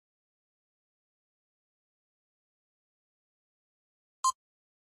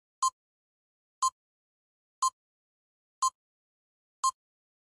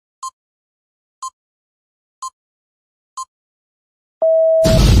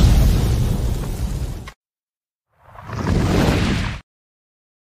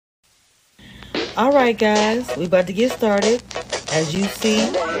All right, guys, we about to get started. As you see,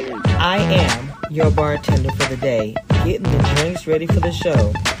 I am your bartender for the day, getting the drinks ready for the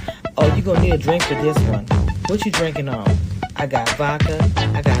show. Oh, you gonna need a drink for this one. What you drinking on? I got vodka,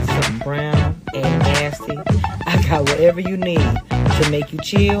 I got something brown and nasty. I got whatever you need to make you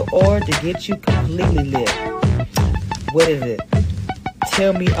chill or to get you completely lit. What is it?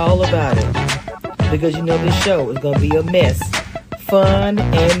 Tell me all about it. Because you know this show is gonna be a mess, fun,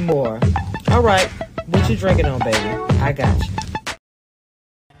 and more. All right, what you drinking on, baby? I got you.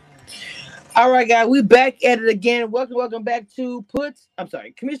 All right, guys, we back at it again. Welcome back to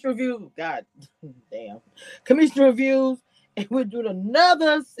Commission Review. God damn, Commission Reviews, and we're doing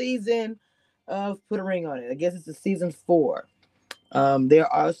another season of Put a Ring on It. I guess it's the season 4. There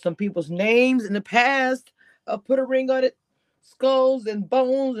are some people's names in the past of Put a Ring on It, skulls and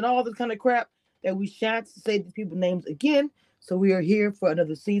bones and all this kind of crap that we shan't say the people's names again. So we are here for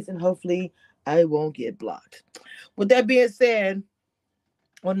another season. Hopefully, I won't get blocked. With that being said,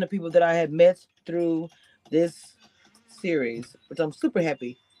 one of the people that I had met through this series, which I'm super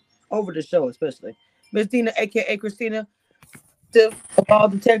happy over the show, especially Miss Dina, aka Christina, the Ball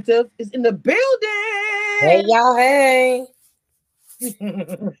Detective, is in the Hey building. y'all, hey.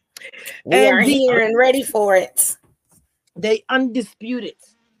 We are here and ready for it. They undisputed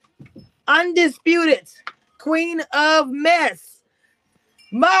Queen of Mess,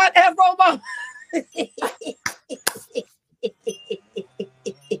 Mod Afro Mod.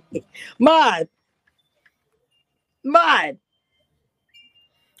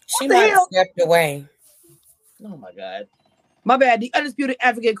 She might have stepped away. Oh my God. My bad. The undisputed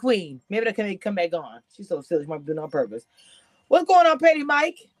African queen. Maybe that can come back on. She's so silly. She might be doing it on purpose. What's going on, Petty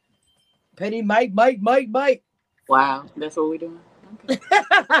Mike? Petty Mike. Wow, that's what we're doing. Okay.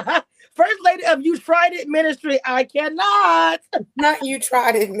 First lady of You Tried It Ministry. I cannot. Not You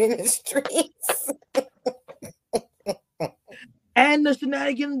Tried It Ministries. And the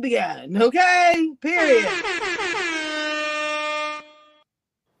shenanigans began. Okay? Period.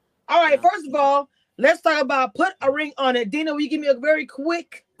 All right, first of all, let's talk about Put a Ring on It. Dina, will you give me a very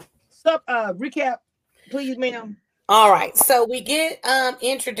quick recap, please, ma'am? All right, so we get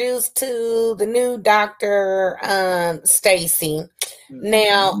introduced to the new Dr. Stacy.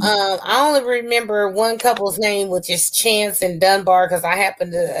 Now, I only remember one couple's name, which is Chance and Dunbar, because I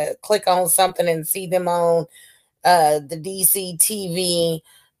happened to click on something and see them on the DC TV.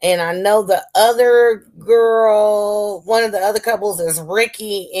 And I know the other girl, one of the other couples is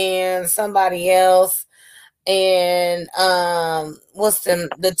Ricky and somebody else. And what's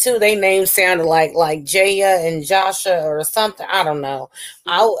the two they names sounded like Jaya and Joshua or something. I don't know.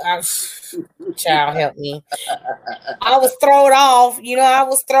 I child help me. I was thrown off. I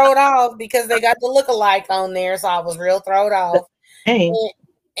was thrown off because they got the look-alike on there, so I was real thrown off. Hey.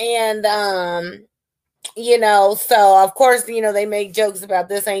 And so of course, they make jokes about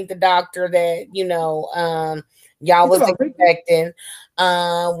this ain't the doctor that, y'all was expecting.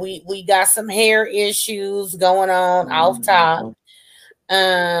 We got some hair issues going on off top.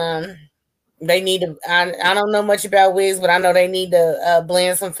 They need to, I don't know much about wigs, but I know they need to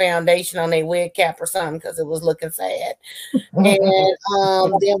blend some foundation on their wig cap or something because it was looking sad.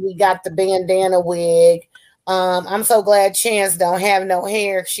 And then we got the bandana wig. I'm so glad Chance don't have no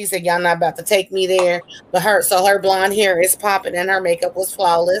hair. She said, y'all not about to take me there. But her blonde hair is popping and her makeup was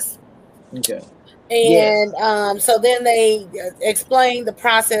flawless. Okay. And so then they explain the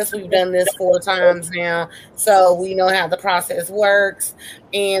process. We've done this 4 times now, so we know how the process works.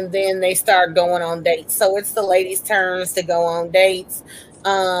 And then they start going on dates. So it's the ladies' turns to go on dates.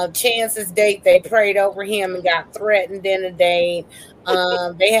 Chance's date, they prayed over him and got threatened in a date.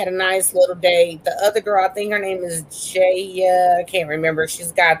 They had a nice little date. The other girl, I think her name is Jaya. I can't remember.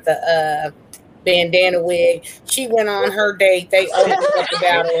 She's got the bandana wig. She went on her date. They opened up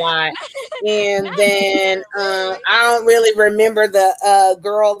about a lot. And then I don't really remember the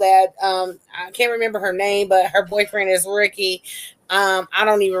girl that I can't remember her name, but her boyfriend is Ricky. I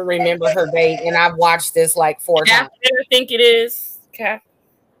don't even remember her date, and I've watched this like 4 times. I think it is Kath.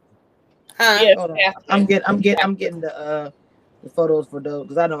 Yes, I'm getting the photos for those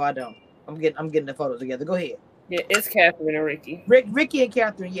because I know I don't. I'm getting the photos together. Go ahead. Yeah, it's Catherine and Ricky. Ricky and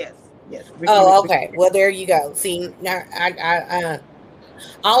Catherine, yes. Ricky, okay. Ricky. Well, there you go. See, now I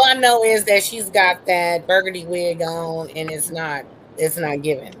all I know is that she's got that burgundy wig on, and it's not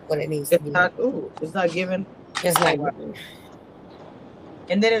giving what it needs to be. It's not giving. It's not giving.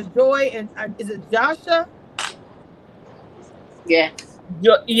 And then it's Joy and is it Joshua? Yeah.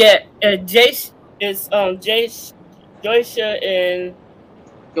 Jace is Jace, Joysha and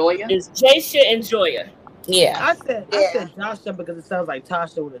Joya. It's Jaysha and Joya. Yeah. I said Joshua because it sounds like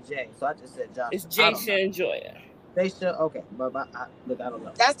Tasha with a J, so I just said Joshua. It's Jaisha and Joya. Jaisha, okay, but look, I don't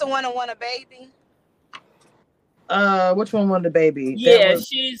know. That's the one that want a baby. Which one won the baby? Yeah,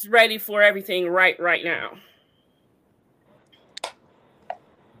 she's ready for everything right now.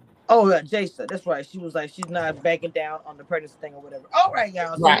 Oh, yeah, Jason. That's right. She was like, she's not backing down on the pregnancy thing or whatever. All right,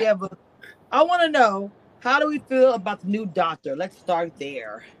 y'all. So we have I want to know, how do we feel about the new doctor? Let's start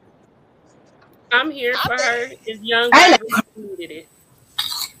there. I'm here for her. It's young. I needed it.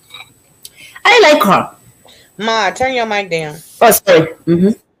 I like her. Ma, turn your mic down. Oh, sorry.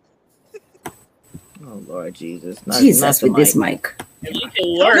 Oh, Lord Jesus. Jesus with this mic. You can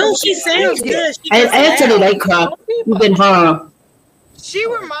learn. No, she sounds good. I actually like her. Even her. She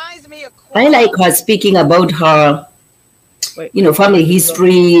reminds me of Quad. I like her speaking about her, family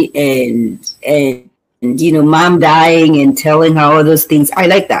history and mom dying and telling her all those things. I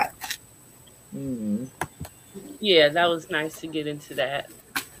like that. Mm-hmm. Yeah, that was nice to get into that.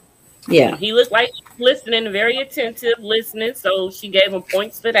 Yeah. He looked like he was listening, very attentive, listening, so she gave him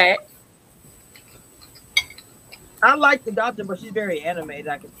points for that. I like the doctor, but she's very animated,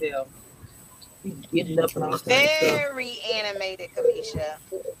 I can tell. She's getting up and all that very animated, Kamisha.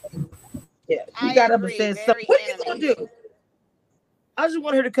 Yeah, she got up and said something. What are you going to do? I just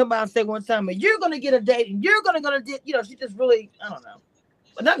want her to come out and say one time, you're going to get a date, and you're going to, she just really, I don't know.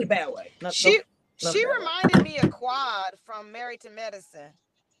 But not in a bad way. She reminded me of Quad from Married to Medicine.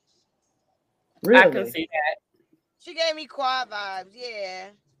 Really? I can see that. She gave me Quad vibes, yeah.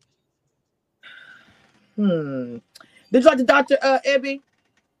 Did you like the doctor, Ebby?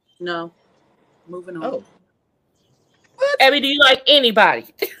 No. Moving on. Oh. What? Ebby, do you like anybody?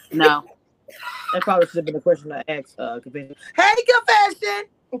 No. That probably should have been a question I asked Confession. Hey, Confession!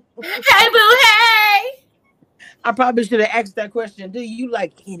 Hey, boo, hey! I probably should have asked that question. Do you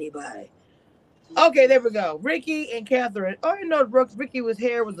like anybody? Okay, there we go. Ricky and Catherine. Oh, Ricky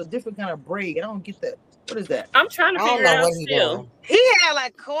hair was a different kind of braid. I don't get that. What is that? I'm trying to figure it out still. He had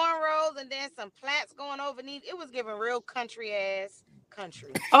like cornrows and then some plaits going overneath. It was giving real country ass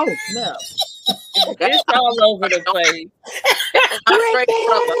country. Oh, no. It's all over the place.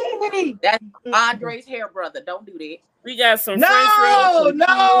 That's Andre's hair brother. Don't do that. We got some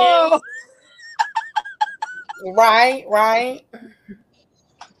No. Right.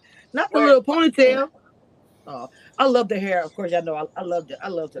 Not the little ponytail. Oh, I love the hair. Of course, y'all know I loved it. I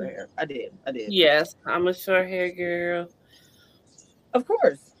loved her hair. I did. Yes, I'm a short hair girl. Of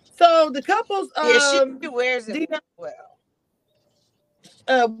course. So the couples. She wears it well.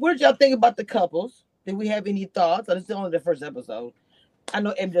 What did y'all think about the couples? Did we have any thoughts? This is only the first episode. I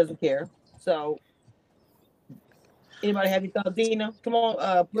know Em doesn't care. So, anybody have any thoughts? Dina, come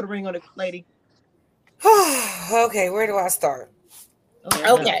on, put a ring on the lady. Okay, where do I start?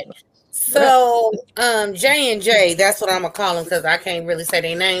 Okay. So, J&J, that's what I'm gonna call them because I can't really say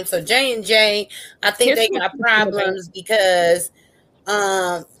their name. So J&J, I think they got problems because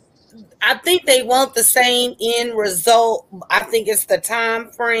I think they want the same end result. I think it's the time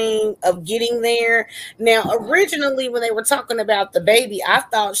frame of getting there. Now, originally when they were talking about the baby, I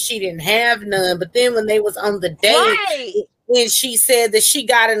thought she didn't have none, but then when they was on the date and she said that she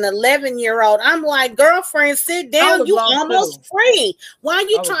got an 11-year-old, I'm like, girlfriend, sit down. You almost free. Why are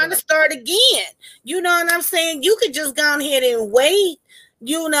you trying to start again? You know what I'm saying? You could just go ahead and wait,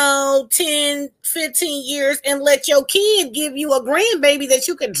 10, 15 years and let your kid give you a grandbaby that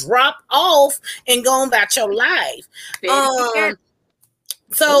you can drop off and go on about your life.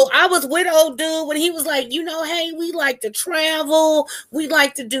 So I was with old dude when he was like, hey, we like to travel. We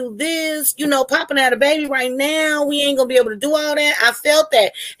like to do this, popping out a baby right now. We ain't going to be able to do all that. I felt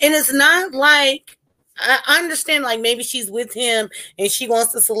that. And it's not like, I understand like maybe she's with him and she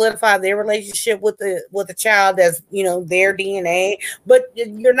wants to solidify their relationship with the child as, their DNA, but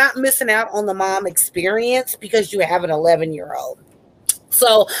you're not missing out on the mom experience because you have an 11-year-old.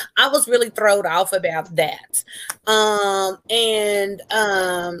 So I was really thrown off about that.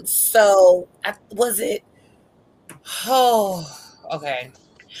 So was it? Oh, okay.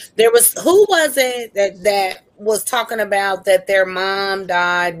 There was, who was it that was talking about that their mom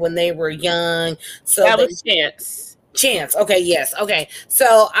died when they were young? So that was Chance. Okay, yes. Okay.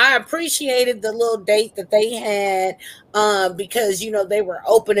 So I appreciated the little date that they had because, they were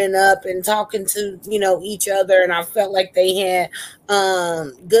opening up and talking to, each other. And I felt like they had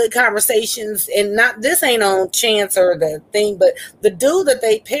good conversations. And this ain't on Chance or the thing, but the dude that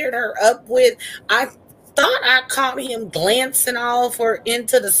they paired her up with, I thought I caught him glancing off or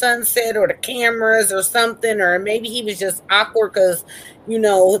into the sunset or the cameras or something, or maybe he was just awkward because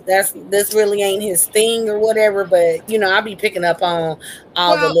this really ain't his thing or whatever, but I'll be picking up on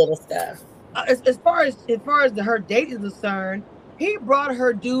all the little stuff. as far as her date is concerned, he brought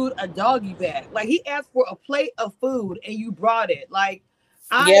her dude a doggy bag. Like he asked for a plate of food and you brought it. Like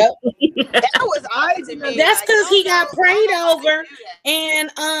I That was odd to me. That's Like, because he got y'all prayed know over, to do that.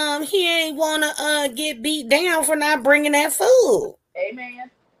 and he ain't wanna get beat down for not bringing that food. Amen.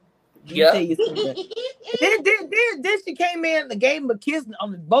 Yeah. Then she came in and gave him a kiss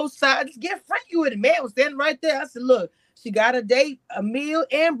on both sides. Get freaky with it. Man was standing right there. I said, look, she got a date, a meal,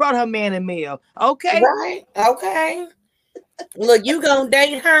 and brought her man a meal. Okay. Right? Okay. Look, you gonna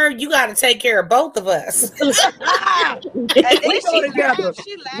date her, you gotta take care of both of us. And then We go together.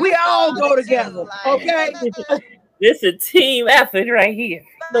 We all go together. Okay. This is a team effort right here.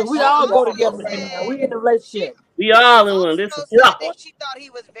 Look, we all go together right now. We in a relationship. We all in one. This is that she thought he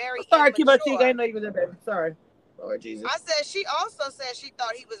was very sorry, keep my cheek. I immature. didn't know you was there, baby. Sorry. Lord Jesus. I said she also said she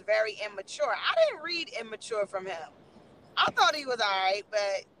thought he was very immature. I didn't read immature from him. I thought he was all right,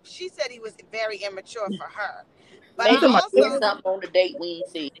 but she said he was very immature for her. But Maybe I also something on the date we ain't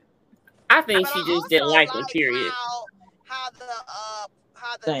see. I think she just didn't like him. Period. How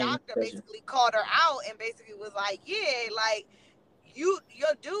the doctor basically called her out and basically was like, yeah, like your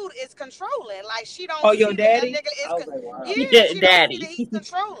dude is controlling. Like she don't. Oh, your see daddy? That nigga is wow. Yeah, she daddy. Don't see that he's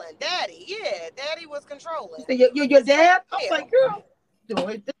controlling. Daddy, yeah, daddy was controlling. Your dad? I was like, girl,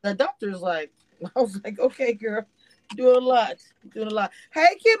 the doctor's like, I was like, okay, girl, you're doing a lot. You're doing a lot.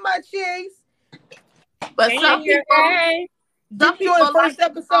 Hey, kid, my cheese. But some people. Did you enjoy the first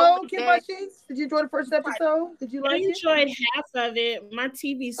episode, Kim My Cheese? Did you enjoy the first episode? Did you like it? I enjoyed half of it. My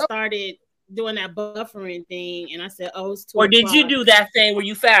TV started doing that buffering thing, and I said, "Oh, it's too." Or did you do that thing where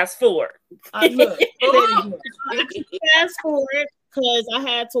you fast forward? Look, fast forward because I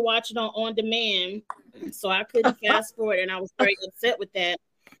had to watch it on demand, so I couldn't fast forward, and I was very upset with that.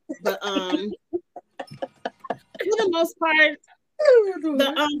 But for the most part,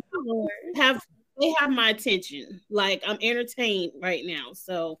 they have my attention. Like I'm entertained right now,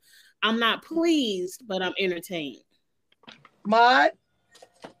 so I'm not pleased, but I'm entertained. Mod.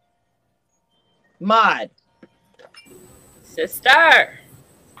 Sister.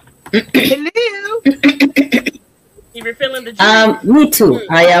 Hello. You refilling the drink? Me too.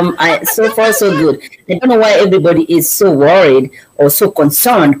 I so far so good. I don't know why everybody is so worried or so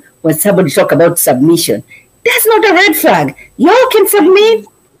concerned when somebody talk about submission. That's not a red flag. Y'all can submit.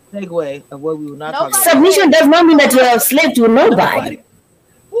 Segue of what we were not talking about. Submission does not mean that you are a slave to nobody.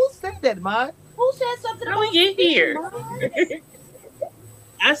 Who said that, Mod? Who said something about you here?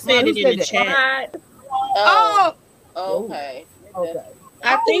 I said it in the chat. Oh, okay.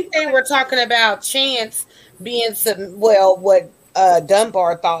 I think they were talking about Chance being what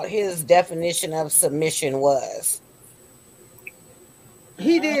Dunbar thought his definition of submission was.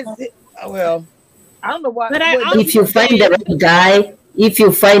 He did. Well, I don't know why. But if you find the right guy, if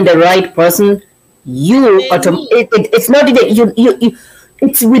you find the right person, it's not even you.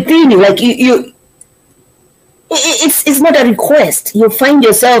 It's within you. Like you. It's not a request. You find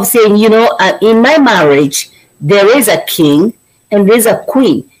yourself saying, in my marriage, there is a king and there's a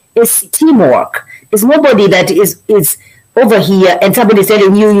queen. It's teamwork. It's nobody that is over here and somebody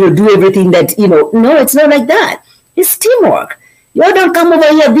telling you, do everything that, No, it's not like that. It's teamwork. You don't come over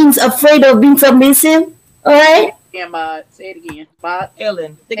here being afraid of being submissive. All right? Yeah, Mod. Say it again. Mod.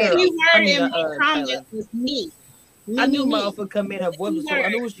 Ellen. The key word in my comment was me. I knew my offer come in. Her voice was so. I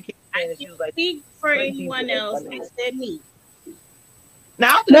knew she came in and she was like. Speak for anyone else. I said me.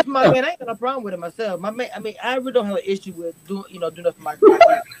 Now, my man, I ain't got no problem with it myself. My man, I mean, I really don't have an issue with doing nothing for my kids.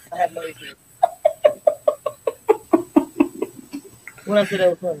 I have no issue. When I said that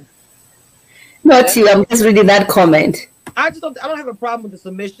was funny. Not you. I'm just reading that comment. I don't have a problem with the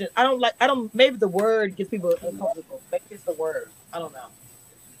submission. Maybe the word gets people uncomfortable. Maybe it's the word. I don't know.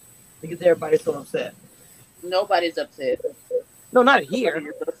 Because everybody's so upset. Nobody's upset. No, not here.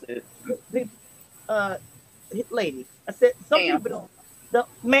 Ladies, I said some people don't.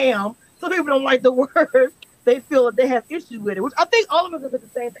 Ma'am, some people don't like the word. They feel that they have issue with it, which I think all of us are the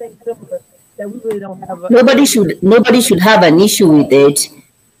same thing. Similar, that we really don't have. Nobody should have an issue with it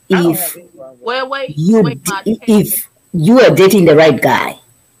if you are dating the right guy.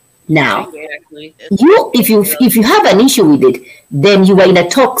 Now, if you have an issue with it, then you are in a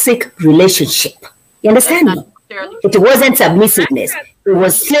toxic relationship. You understand me? It wasn't submissiveness. It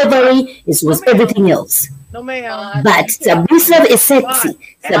was slavery. It was everything else. No, ma'am. But submissive is sexy.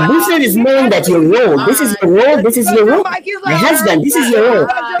 Submissive is knowing that your role. This is your role. This is your role. My husband, this is your role.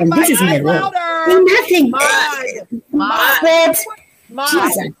 And this is my role. And nothing.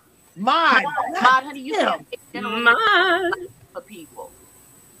 Mod, honey, you can't generalize for people.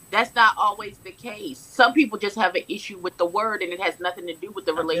 That's not always the case. Some people just have an issue with the word, and it has nothing to do with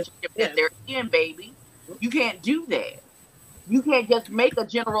the relationship that they're in, baby. You can't do that. You can't just make a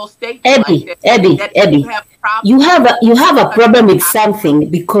general statement like that. Abby, You have a problem. you have a problem with something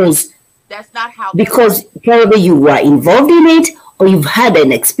because that's not how. Probably you were involved in it, or you've had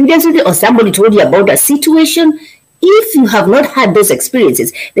an experience with it, or somebody told you about a situation. If you have not had those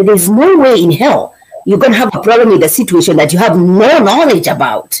experiences, then there's no way in hell you're going to have a problem with a situation that you have no knowledge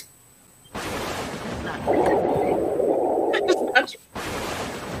about.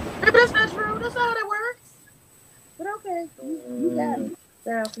 Maybe that's not true. That's not how that works. But okay, you got it.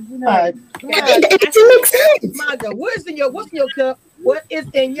 It makes sense. Margo, what's in your cup? What is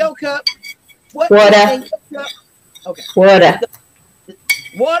in your cup? Water. Okay. Water.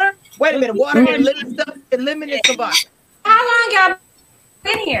 Water? Wait a minute. Water and lemon stuff and lemon and some vodka. How long y'all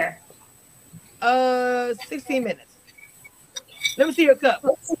been here? 16 minutes. Let me see your cup.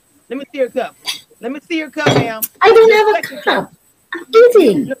 Let me see your cup, ma'am. I don't have a cup. I'm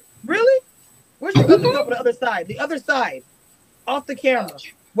eating. Really? Where's your other cup on the other side? The other side. Off the camera.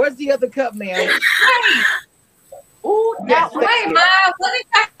 Where's the other cup, ma'am? Ooh, yes, wait, Ma, wasn't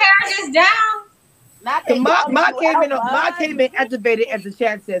your hair just down? Ma came in activated, as the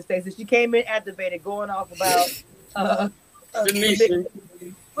chat says, Stacey. She came in activated, going off about submission.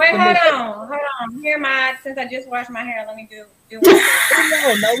 Wait, hold on. Here, Ma, since I just washed my hair, let me do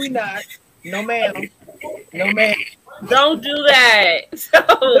No, we not. No, ma'am. Don't do that.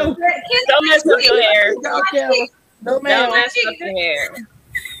 Don't mess up your hair. No, ma'am. Don't mess up your hair.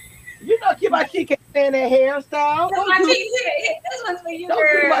 You know, keep my cheek can't stand that hairstyle. This one's for you,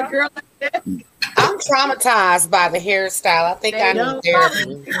 Don't do my girl like that. I'm traumatized by the hairstyle. I think I need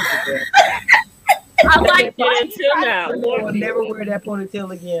therapy. I like it until now. I will never wear that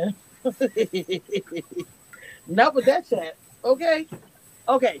ponytail again. Not with that chat. Okay.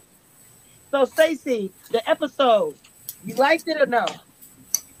 So, Stacey, the episode, you liked it or no?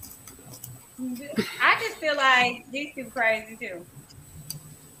 I just feel like these two crazy too.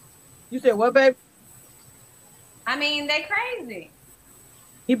 You said what, babe? I mean, they crazy.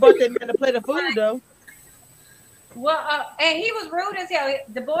 He brought that man a plate of food, though. Well, and he was rude as hell.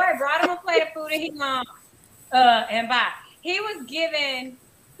 The boy brought him a plate of food, and he and buy. He was giving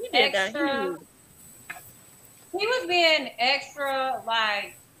extra. He was being extra,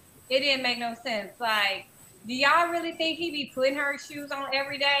 like it didn't make no sense. Like, do y'all really think he be putting her shoes on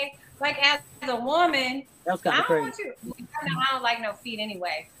every day? Like, as a woman, that was kind of crazy. I don't like no feet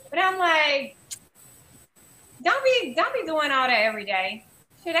anyway. But I'm like, don't be doing all that every day.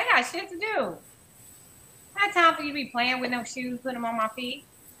 Shit, I got shit to do. I had time for you to be playing with no shoes, putting them on my feet.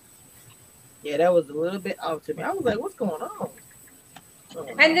 Yeah, that was a little bit off to me. I was like, what's going on?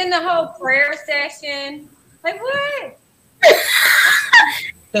 And then the whole prayer session. Like, what?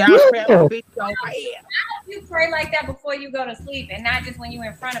 You pray like that before you go to sleep and not just when you're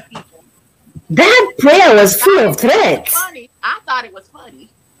in front of people. That prayer was full of threats. Funny. I thought it was funny.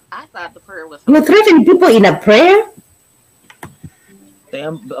 I thought the prayer was funny. You're threatening people in a prayer?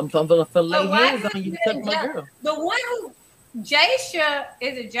 I'm gonna lay hands on you to touch my girl. The one who Jaisha,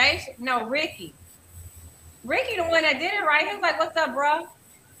 is it Jaisha? No, Ricky. Ricky, the one that did it right. He was like, "What's up, bro?"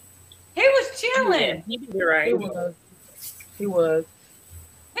 He was chilling. He did it right. He was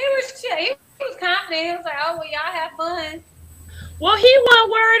chill. He was confident. He was like, "Oh, well, y'all have fun." Well, he wasn't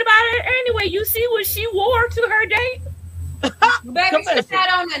worried about it anyway. You see what she wore to her date? Baby, she sat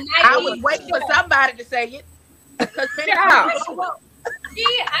on the Nike. I was waiting for somebody to say it. I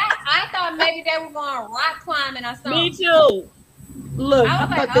thought maybe they were going rock climbing or something. Me too. Look, I was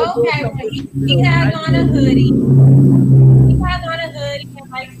like, okay, well, he has on a hoodie. He has on a hoodie and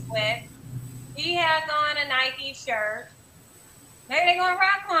like sweat. He has on a Nike shirt. Maybe they're going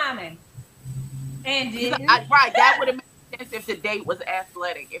rock climbing. And didn't. Right, that would have made sense if the date was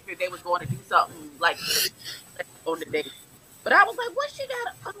athletic, if they was going to do something like on the date. But I was like, what she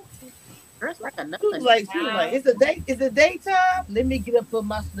got? Dressed like a nun. She was like, it's a daytime. Let me get up, put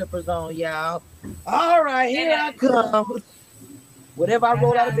my slippers on, y'all. All right, here I come. Whatever I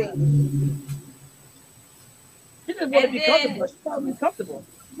roll out of bed. She just want to be comfortable. She want to be comfortable.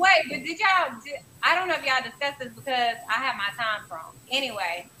 Wait, but I don't know if y'all discussed this because I have my time wrong.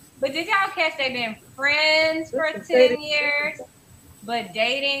 Anyway, but did y'all catch they've been friends for 10 years, but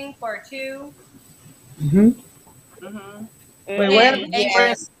dating for 2? Mm-hmm. Wait, what?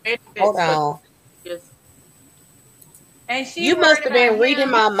 Yes. Hold on. And she You must have been reading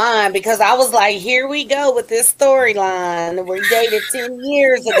my mind because I was like, here we go with this storyline. We dated 10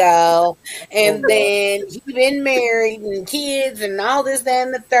 years ago, and then he been married and kids and all this, that,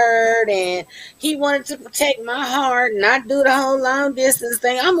 and the third. And he wanted to protect my heart and not do the whole long distance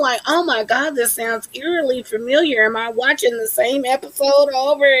thing. I'm like, oh my God, this sounds eerily familiar. Am I watching the same episode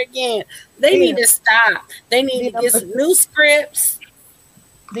over again? They need to stop. They need to get some new scripts.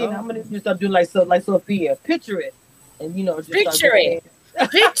 Then I'm gonna just start doing like Sophia. Picture it, and just picture it.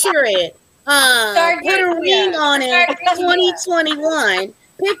 Picture it. Put a ring on it. 2021.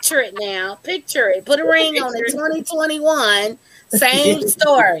 Picture it now. Picture it. Put a ring on it. 2021. Same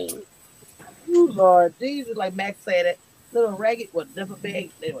story. Oh Lord, Jesus! Like Max said, it little ragged, what never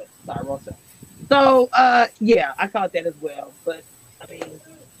big. Anyway, sorry, wrong stuff. So, yeah, I caught that as well. But I mean,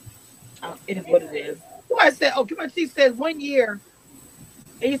 it is what it is. Somebody said, "Oh, come on." She says 1 year.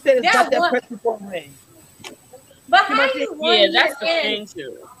 And you said it's got that pressure for ring. But how you 1 year that's the in? thing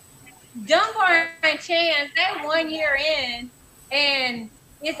too. Dunbar and Chance, they 1 year in, and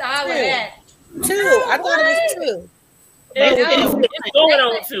it's all of that. 2. I thought it was 2. It's going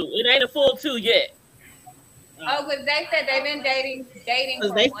on 2. It ain't a full 2 yet. Oh, because they said they've been dating for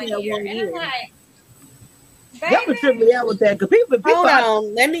 1 year. And I'm like, that would trip me out with that because people. Hold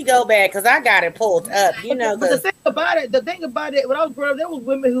on, let me go back because I got it pulled up. But the thing about it, when I was growing up, there was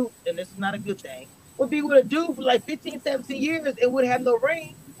women who, and this is not a good thing, would be with a dude for like 15, 17 years and would have no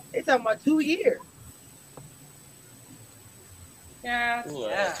ring. They talking about 2 years. Yeah.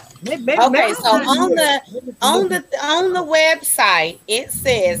 Okay, so on the website it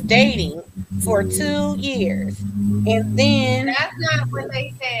says dating for 2 years, and then that's not what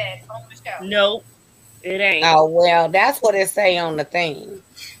they said on the show. Nope. It ain't. Oh well, that's what it say on the thing.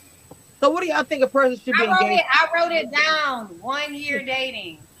 So what do y'all think a person should be engaged? I wrote it down. 1 year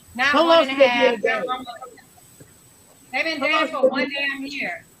dating, not how 1.5. They've been dating for 1 damn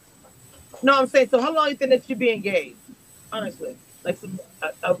year. No, I'm saying. So how long do you think that should be engaged? Honestly, like some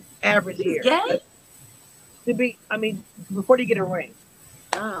average year. Like, to be, I mean, before you get a ring.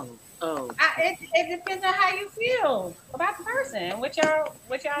 It depends on how you feel about the person, what y'all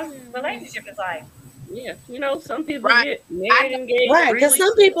relationship is like. Yeah, some people get married and engaged. Right, because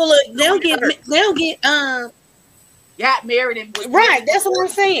some people they'll get got married and right. That's what I'm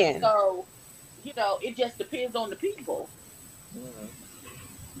saying. So it just depends on the people.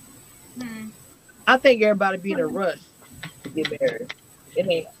 I think everybody be in a rush to get married.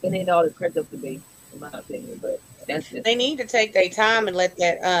 It ain't all it's cracked up to be, in my opinion. But that's just they need to take their time and let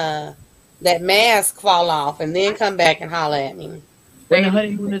that mask fall off, and then come back and holler at me. When the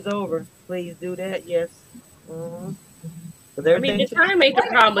honeymoon is over, please do that. Yes. Mm-hmm. I mean, the time ain't the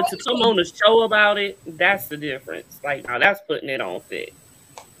problem, but to come on the show about it, that's the difference. Like, now that's putting it on fit.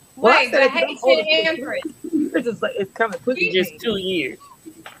 Wait, but Haitian Empress. It's kind of pushing just 2 years.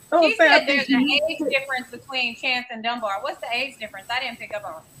 She said there's an age difference between Chance and Dunbar. What's the age difference? I didn't pick up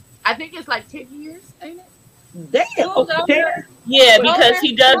on it. I think it's like 10 years, ain't it? Damn. Yeah, because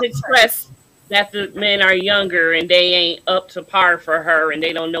he does express that the men are younger and they ain't up to par for her and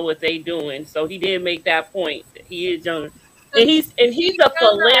they don't know what they doing. So he did make that point. He is younger. And he's a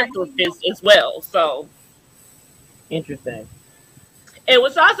philanthropist as well. So interesting. And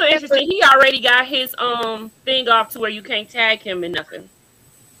what's also interesting, he already got his thing off to where you can't tag him in nothing.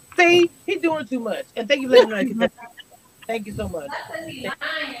 See, he's doing too much. And thank you for letting me know. Thank you so much.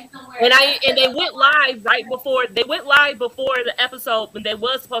 And they went live before the episode, when they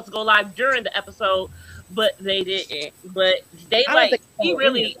was supposed to go live during the episode, but they didn't. But they ain't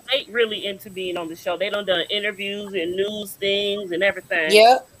really into being on the show. They done interviews and news things and everything.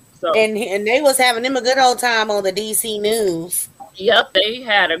 Yep. So and they was having them a good old time on the DC News. Yep, they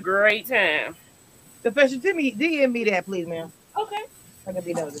had a great time. Professor Timmy, DM me that, please, ma'am. Okay. I can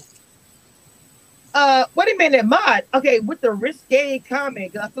be nosy. What do you mean that mod? Okay, with the risque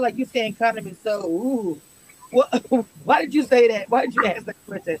comment, I feel like you're saying condom is so ooh. What? Why did you say that? Why did you ask that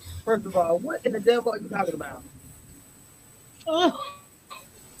question? First of all, what in the devil are you talking about? Oh,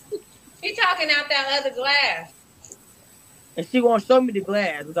 she's talking out that other glass. And she won't show me the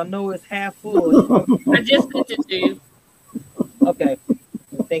glass because I know it's half full. I just sent it to you. Okay,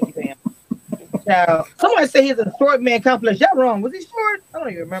 thank you, Pam. Now, somebody say he's a short man complex. Y'all wrong. Was he short? I don't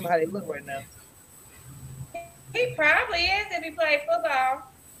even remember how they look right now. He probably is if he played football.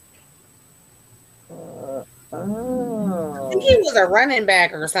 I think he was a running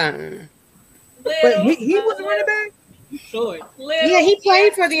back or something. But he was a running back? Short. Yeah, he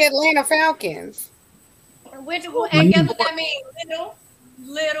played for the Atlanta Falcons. And guess what that means?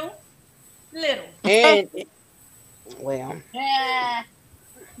 Little. And well.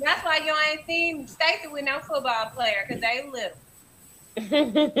 That's why you ain't seen Stacey with no football player because they little.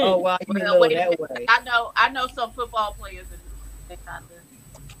 Oh wow, you mean Well, little wait a that minute. way? I know some football players and they not little.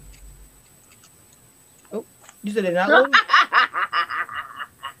 Oh, you said they're not little.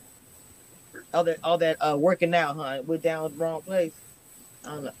 All that working out, huh? We're down the wrong place. I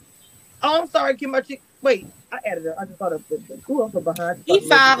don't know. Oh, I'm sorry, Kim. Wait, I added it. I just thought of the two of them behind. He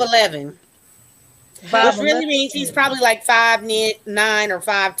 5'11", which really 5'11". means he's probably like 5'9" or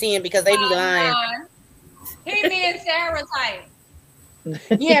 5'10" because they be lying. He being Sarah type.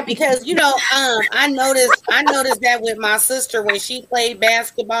 Yeah, because I noticed that with my sister when she played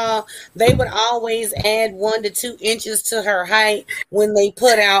basketball, they would always add 1 to 2 inches to her height when they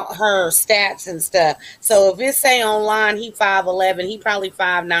put out her stats and stuff. So if it say online he 5'11", he probably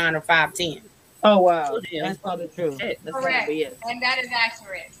 5'9" or 5'10". Oh wow, that's probably true. That's Correct, probably it. and that is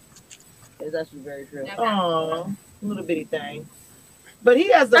accurate. It's actually very true. Oh, little bitty thing. But he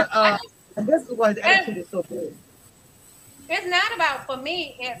has a. This is why his attitude is so good. It's not about for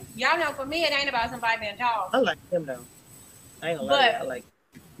me. If y'all know, for me, it ain't about somebody being tall. I like him though. I ain't gonna lie. I like.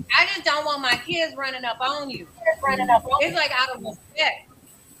 I just don't want my kids running up on you. It's like out of respect.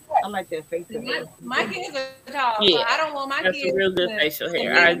 I like that face. My kids are tall, so I don't want my That's kids. A real good facial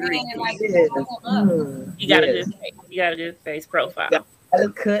hair. I agree. You got a good face. You got a good face profile. I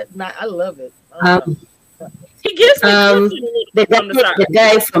cut. I love it. He gives me the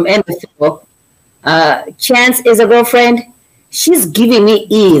guy from NFL. Chance is a girlfriend. She's giving me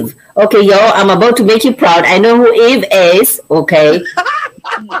Eve. Okay, yo, I'm about to make you proud. I know who Eve is. Okay.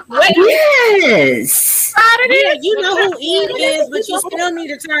 Yes. Yeah, you know who Eve is, but you still need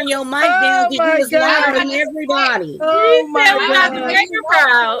to turn your mic down because you was louder than everybody. Oh my God. To make you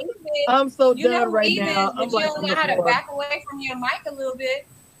proud. I'm so done right now. But you don't know how to back away from your mic a little bit.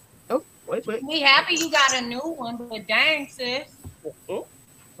 Oh, wait. We happy you got a new one, but dang, sis. Oh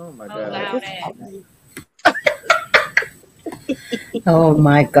my God. Oh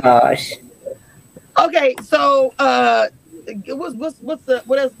my gosh. Okay, so what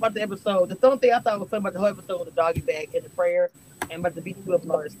else about the episode? The only thing I thought was fun about the whole episode was the doggy bag and the prayer and about the beat you up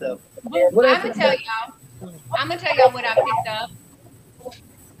and all that stuff. I'm gonna tell y'all what I picked up.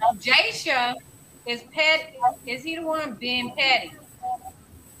 Jasha is pet. Is he the one being petty?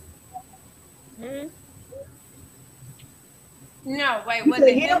 Mm-hmm. No, wait, was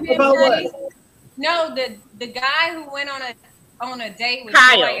it him being petty? No, the guy who went on a date with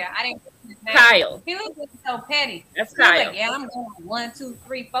Kyle. Toya. I didn't get his name. Kyle. He was so petty. That's he was Kyle. like, yeah, I'm going 1, 2,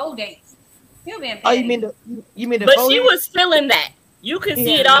 3, 4 dates. He was being petty. Oh, you mean the But she was feeling that. You could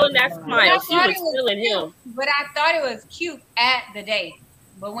see it all in that smile. She was feeling him. But I thought it was cute at the date.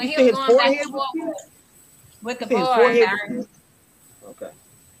 But when he was going back and forth with the boy, okay.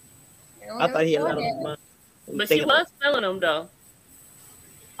 I thought he had a lot of money. But she was feeling him though.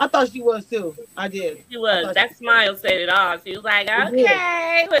 I thought she was too. I did. She was. That smile said it all. She was like,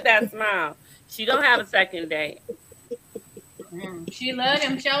 okay, with that smile. She don't have a second date. She loved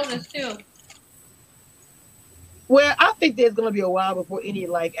them shoulders too. Well, I think there's gonna be a while before any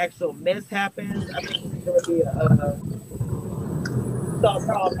actual mess happens. I think there's gonna be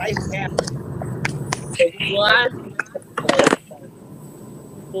nice happen.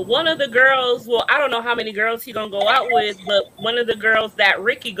 Well, one of the girls, I don't know how many girls he gonna go out with, but one of the girls that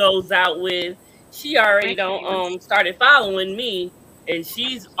Ricky goes out with, she already started following me, and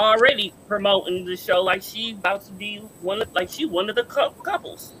she's already promoting the show like she's about to be one of the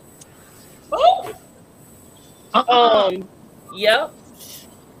couples. Oh. Yep.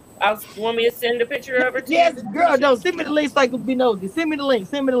 Want me to send a picture of her to you? Yes, girl, no, send me the link so I can be nosy. Send me the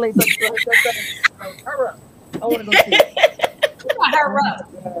link. Hurry up. I want to go see it. Hurry up.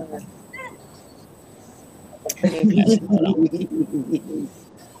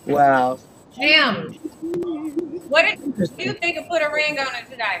 Wow. Damn. What did you think of put a ring on it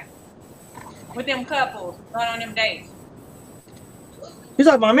today? With them couples going on them dates. You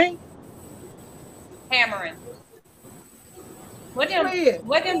talking about me? Hammering. What them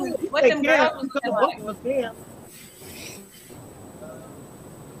girls was like?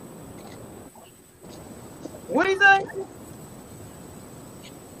 What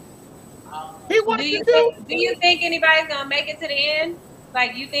did he say? Do you think anybody's gonna make it to the end?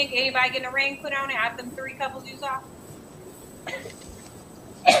 Like, you think anybody getting a ring put on it out of them 3 couples you saw?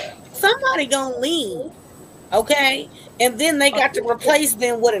 Somebody gonna leave, okay, and then they got to replace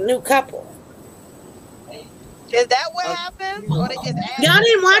them with a new couple. Is that what happened? Y'all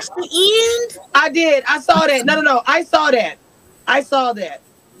didn't watch the end? I did. I saw that. No. I saw that.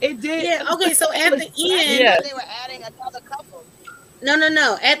 It did. Yeah. Okay. So at the end, they were adding another couple.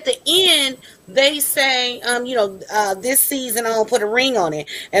 No. At the end, they say, this season I'm gonna put a ring on it,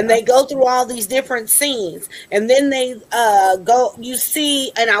 and they go through all these different scenes, and then they go. You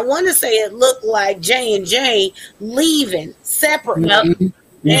see, and I want to say it looked like J&J leaving separately. Mhm.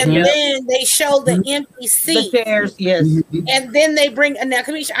 And Mhm. then they show the empty The seat. chairs, yes. And then they bring now,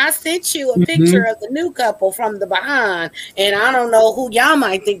 Kamisha, I sent you a Mhm. picture of the new couple from the behind, and I don't know who y'all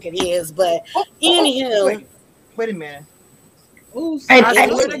might think it is, but anywho, Wait a minute. I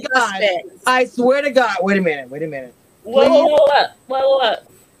swear to God. I swear to God. Wait a minute. What?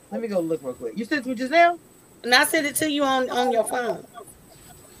 Let me go look real quick. You sent it to me just now? And I sent it to you on your phone.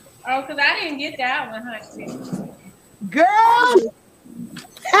 Oh, because I didn't get that one, honey. Girl!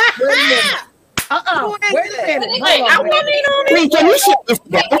 Wait a minute. Wait a minute. Wait, I want in on it. Wait, can you share this,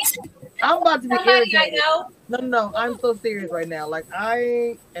 guys? I'm about to be Somebody I irritated. know. No. I'm so serious right now. Like,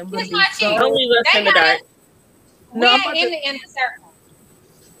 I am going It's to be not cheap. Don't leave us They in the got dark. us. We No, I'm ain't about in to. the inner circle.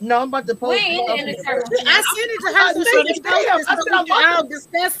 No, I'm about to We post ain't it up in the here. circle. I sent it to her so she can post it so we can all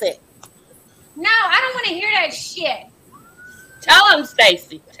discuss it. No, I don't want to hear that shit. Tell him,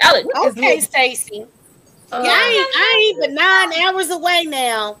 Stacy. Tell it. Okay, Stacy. I ain't but 9 hours away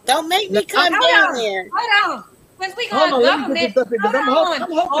now. Don't make me come down there. Hold on. Since we Hold got on, let me put government, this up here. hold I'm on,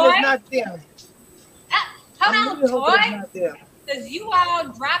 hoping Toy. it's not them. Hold I'm on, really hoping it's Toy. not them. Because you all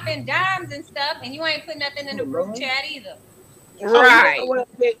dropping dimes and stuff, and you ain't putting nothing in the group chat either. Right. Oh, you know what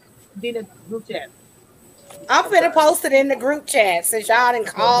I did in the group chat. I'm finna post it in the group chat since y'all done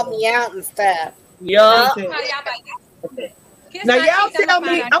called me out and stuff. Yup. Now y'all tell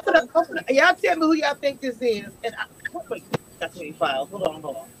me. Y'all tell me who y'all think this is. And wait, got too many files. Hold on.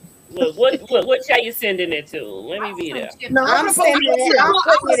 What y'all you sending it to? Let me be there. No, I'm sending it. I'm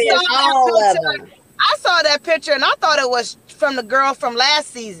putting it in all of them. I saw that picture and I thought it was from the girl from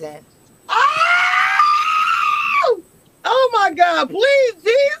last season. Oh my God! Please,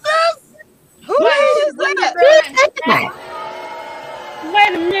 Jesus! Who is that?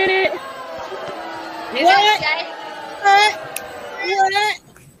 Wait a minute. What?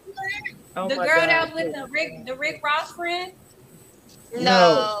 Oh The my girl God. that was with the Rick Ross friend?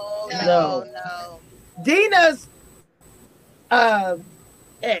 No. Dina's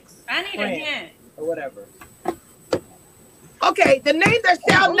ex. I need a hint. Or whatever. Okay, the name that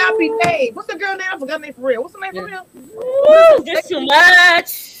shall not be named. What's the girl name? I forgot the name for real. What's the name for real? Ooh, just too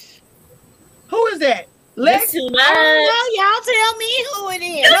much. Who is that? Lex? Just too much. Y'all tell me who it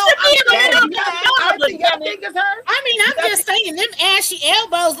is. I think it's her. I mean, I'm just saying, them ashy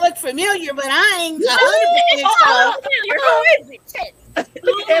elbows look familiar, but I ain't 100% sure. Who is it?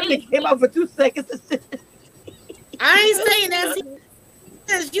 Look at Ebony came out for 2 seconds. I ain't saying that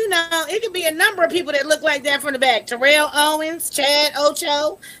because, it could be a number of people that look like that from the back. Terrell Owens, Chad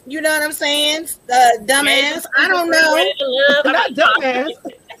Ocho, you know what I'm saying? Dumbass. I don't know. Not dumbass.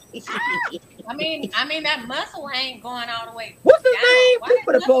 I mean that muscle ain't going all the way. What's his down. name? Why Please that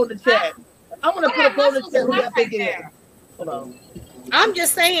put a poll in the muscle chat. I'm gonna put a poll in the chat who y'all think it is. there? Hold on. I'm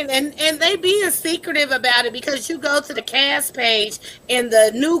just saying, and they being secretive about it because you go to the cast page and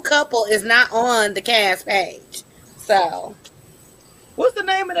the new couple is not on the cast page. So, what's the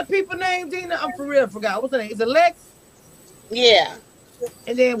name of the people name, Dina? I'm for real, forgot. What's the name? Is it Lex? Yeah.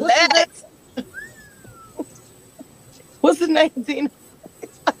 And then what's Lex. What's his name, Dina?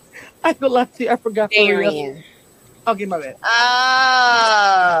 I feel like I forgot. Darian. Okay, my bad.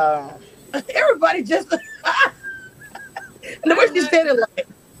 Everybody just. And the way she said it, like.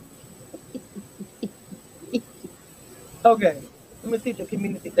 Okay, let me see the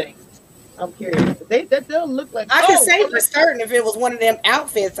community thing. I'm curious. That don't look like. I can say for certain if it was one of them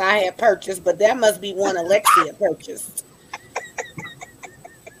outfits I had purchased, but that must be one Alexia purchased.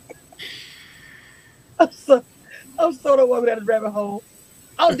 I'm so the woman at the rabbit hole.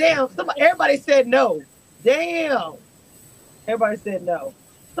 Oh damn! Everybody said no. Damn. Everybody said no.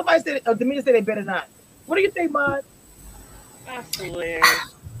 Somebody said. Demeanor said they better not. What do you think, Mod? I swear.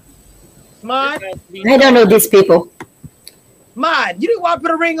 Mod? I don't know these people. Mod, you didn't want to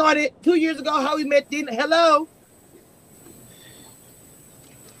put a ring on it 2 years ago. How we met Dina? Hello.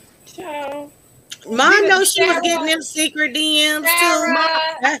 Ciao. Mom knows she was getting them secret DMs too.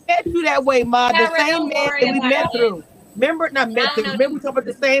 I met you that way, Mod. The same man that we met through. Remember? Not met through. Remember we talked about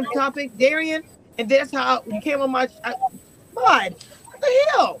the same topic, Darian? And that's how you came on my. Mod, what the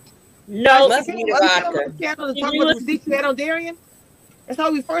hell? No, must be the vodka. Channel to talk about the receipts you had on Darian. That's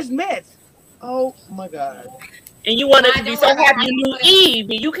how we first met. Oh my God. And you wanted to be so happy you knew Eve,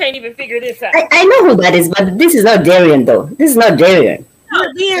 and you can't even figure this out. I know who that is, but this is not Darian, though. This is not Darian. No,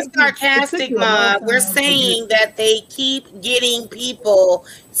 we're being sarcastic, Ma. We're saying that they keep getting people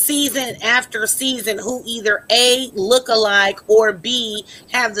season after season who either A, look alike, or B,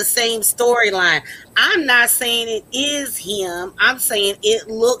 have the same storyline. I'm not saying it is him. I'm saying it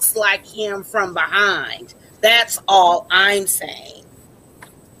looks like him from behind. That's all I'm saying.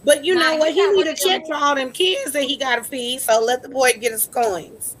 But you know what? He need a check for all them kids that he got to feed, so let the boy get his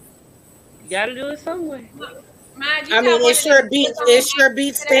coins. You got to do it some way. I mean, it sure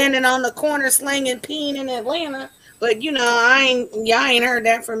beats standing on the corner slinging peen in Atlanta. But you know, y'all ain't heard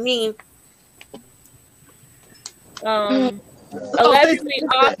that from me. Allegedly,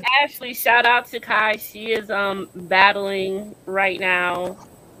 Ashley, shout out to Kai. She is battling right now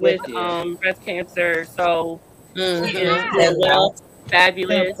with breast cancer. So she is doing well,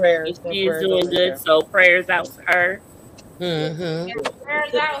 fabulous. She is doing good. So prayers out to her.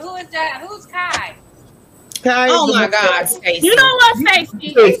 Prayers out. Who is that? Who's Kai? Oh my God, Stacey. You know what, Stacey?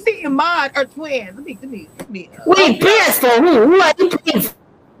 Stacey and Mod are twins. Let me. Wait, prayers for who? Who are you praying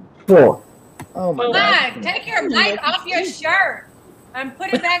for? Oh my God. Take your mic off your shirt and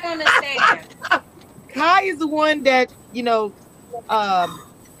put it back on the stand. Kai is the one that,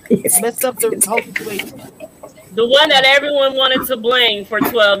 messed up the whole situation. The one that everyone wanted to blame for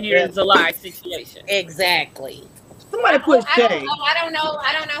 12 years of lie situation. Exactly. Somebody put shade. I don't know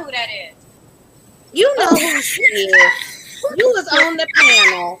who that is. You know who she is. You was on the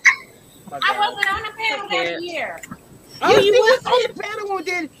panel. I wasn't on the panel that year. Oh, you was on the panel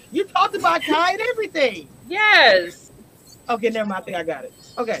when you talked about Kai and everything. Yes. Okay, never mind. I think I got it.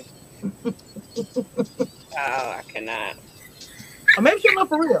 Okay. Oh, I cannot. Or maybe she's not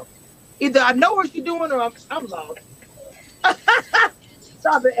for real. Either I know what she's doing or I'm lost.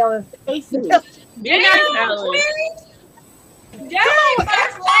 Stop it, Ellen. You're not Ellen. Dang,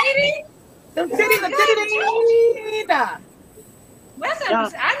 first lady. Them titties. Listen,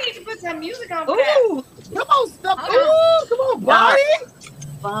 I need to put some music on. Ooh, come on, stuff. Ooh, come on, body.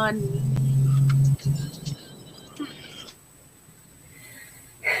 Funny.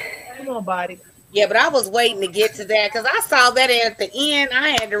 Come on, body. Yeah, but I was waiting to get to that because I saw that at the end. I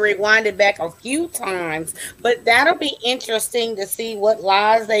had to rewind it back a few times, but that'll be interesting to see what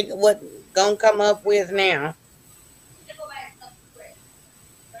lies what gonna come up with now.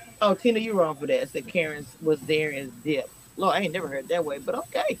 Oh, Tina, you're wrong for that. Said Karen was there as dip. Lord, I ain't never heard that way, but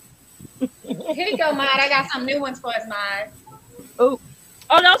okay. Here you go, Mod. I got some new ones for us, Mod. Oh,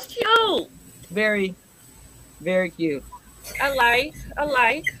 that's cute. Very, very cute. I like.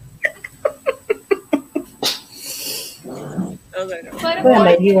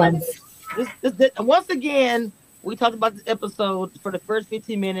 Once again, we talked about this episode for the first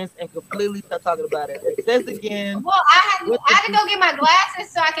 15 minutes and completely stopped talking about it. It says again. Well, I had to go get my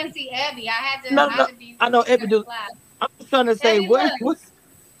glasses so I can see Abby. I had to. I know Abby do. I'm just trying to say what's.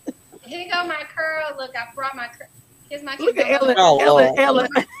 Here you go, my curl. Look, I brought my curl. Here's my. Look at Ellen. Ellen.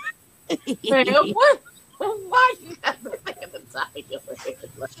 Man, what? Why you got to think of the title?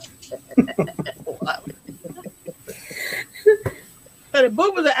 The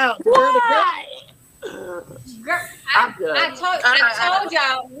boobas are out. Why? Girl, I told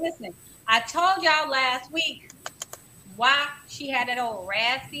y'all. Listen, I told y'all last week why she had that old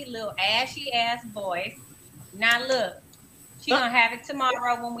raspy, little ashy ass voice. Now look, she gonna have it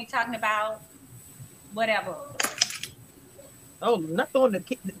tomorrow when we talking about whatever. Oh, not throwing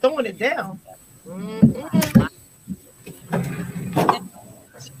it down.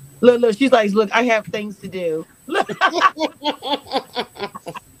 Look, she's like, look, I have things to do.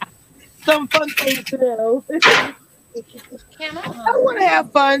 Some fun things to do. I want to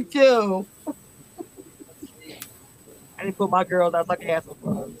have fun too. I didn't put my girls out so I can have some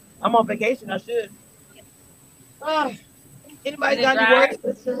fun. I'm on vacation. I should. Anybody got any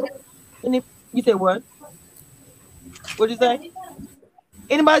words? You said what? What'd you say?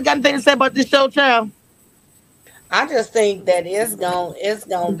 Anybody got anything to say about this show, child? I just think that it's gonna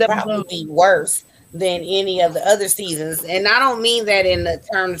probably be worse than any of the other seasons, and I don't mean that in the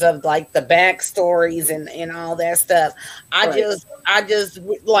terms of like the backstories and all that stuff. I just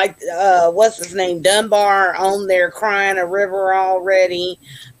like what's his name, Dunbar on there crying a river already.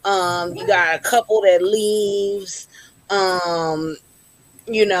 You got a couple that leaves.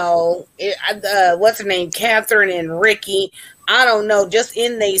 What's her name, Catherine and Ricky. I don't know, just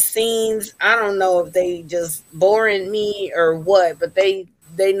in these scenes, I don't know if they just boring me or what, but they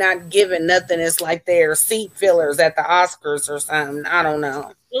not giving nothing. It's like they're seat fillers at the Oscars or something. I don't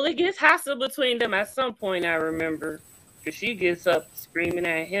know. Well, it gets hostile between them at some point, I remember. Because she gets up screaming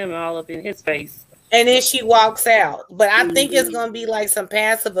at him all up in his face. And then she walks out. But I think it's gonna be like some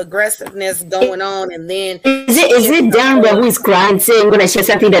passive aggressiveness going on, and then is it Denver who is crying, saying, "I'm gonna share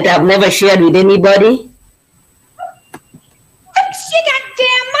something that I've never shared with anybody"? She got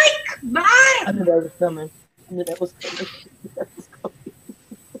damn mic. I knew that was coming.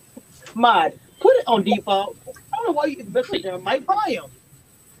 Mod, put it on default. I don't know why you mess with your mic volume.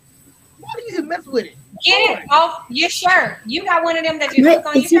 Why do you even mess with it? Get it off your shirt. You got one of them that you put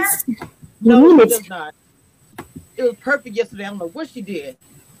on your shirt? No, it does not. It was perfect yesterday. I don't know what she did.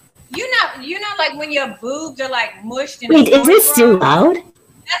 You know, like when your boobs are like mushed. Wait, is this still loud?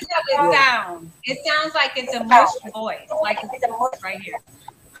 That's how it sounds. It sounds like it's a mushed voice. Like it's a mush right here.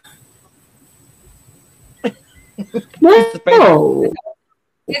 No.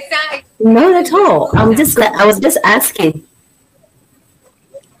 Not at all. I was just asking.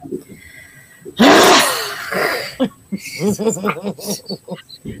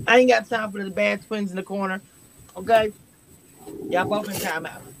 I ain't got time for the bad twins in the corner. Okay? Y'all both in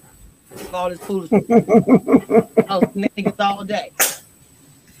timeout. All this foolishness. I was niggas all day.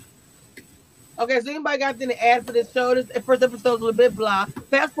 Okay, so anybody got anything to add for this show? This first episode was a bit blah.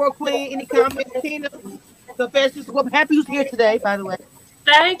 Fast forward, Queen. Any comments? Tina? Confessions. Well, I'm happy you're here today, by the way.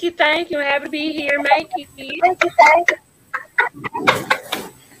 Thank you. Happy to be here. Thank you.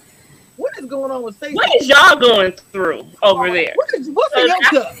 What is going on with Stacey? What is y'all going through over there? What's in your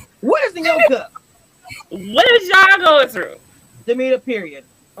cup? What is in your cup? What is y'all going through? Demeanor, period.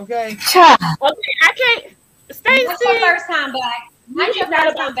 Okay? Okay, I can't. Stacey. What's your first time back? Not your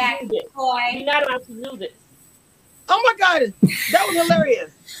first time back, boy. You're not about to do this. Oh my God, that was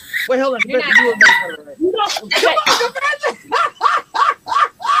hilarious. Wait, hold on. You're not doing it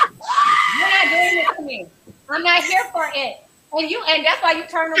to me. I'm not here for it. And that's why you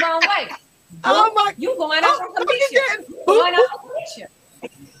turn the wrong way. Oh my! You going up on commission? Going up on commission?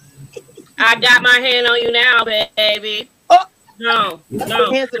 I got my hand on you now, baby. Oh. No. I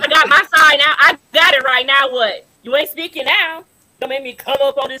got my side now. I got it right now. What? You ain't speaking now. Don't make me come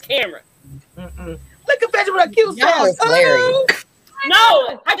up on this camera. Look at that with a cute sound.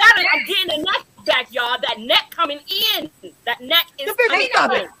 No, I got it. I'm getting the neck back, y'all. That neck coming in. That neck is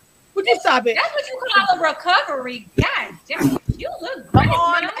coming in. Would you stop it? That's what you call a recovery. God damn, you look good,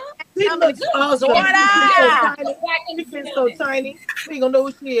 man. She looks awesome. She's been so tiny. We ain't gonna know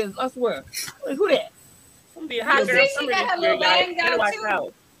who she is. I swear. Wait, who that? I'm be a hot girl. She got her little bangs out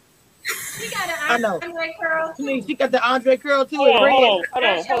too. She got an Andre curl too. She got the Andre curl too. Hold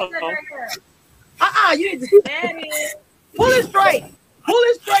on. You need to. Pull it straight. Pull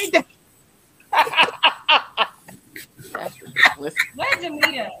it straight down. That's ridiculous. Where's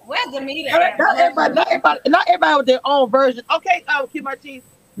Demeanor? Not everybody with their own version. Okay, keep my cheese.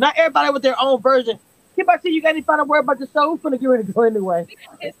 Not everybody with their own version. Keep my cheese. You got any final word about the show? Who's gonna get ready to go anyway?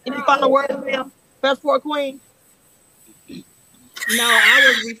 Any final words, ma'am? Fast forward, Queen. No, I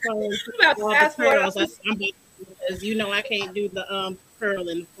was referring to the pearls. Because you know I can't do the pearl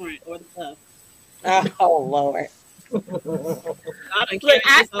in the front or the puff. Oh Lord. Look,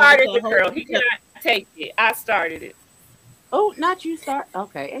 I started the girl. He cannot take it. I started it. Oh, not you start.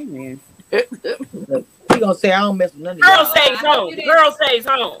 Okay, amen. He gonna say I don't mess with none of Girl stays home. Girl stays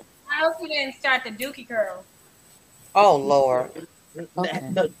home. I hope you didn't start the dookie curl. Oh Lord.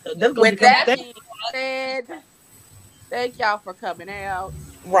 Okay. With that being said, thank y'all for coming out.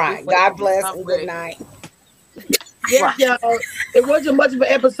 Right. God bless and good night. Yes, y'all. It wasn't much of an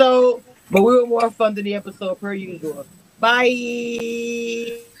episode, but we were more fun than the episode per usual.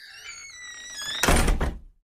 Bye.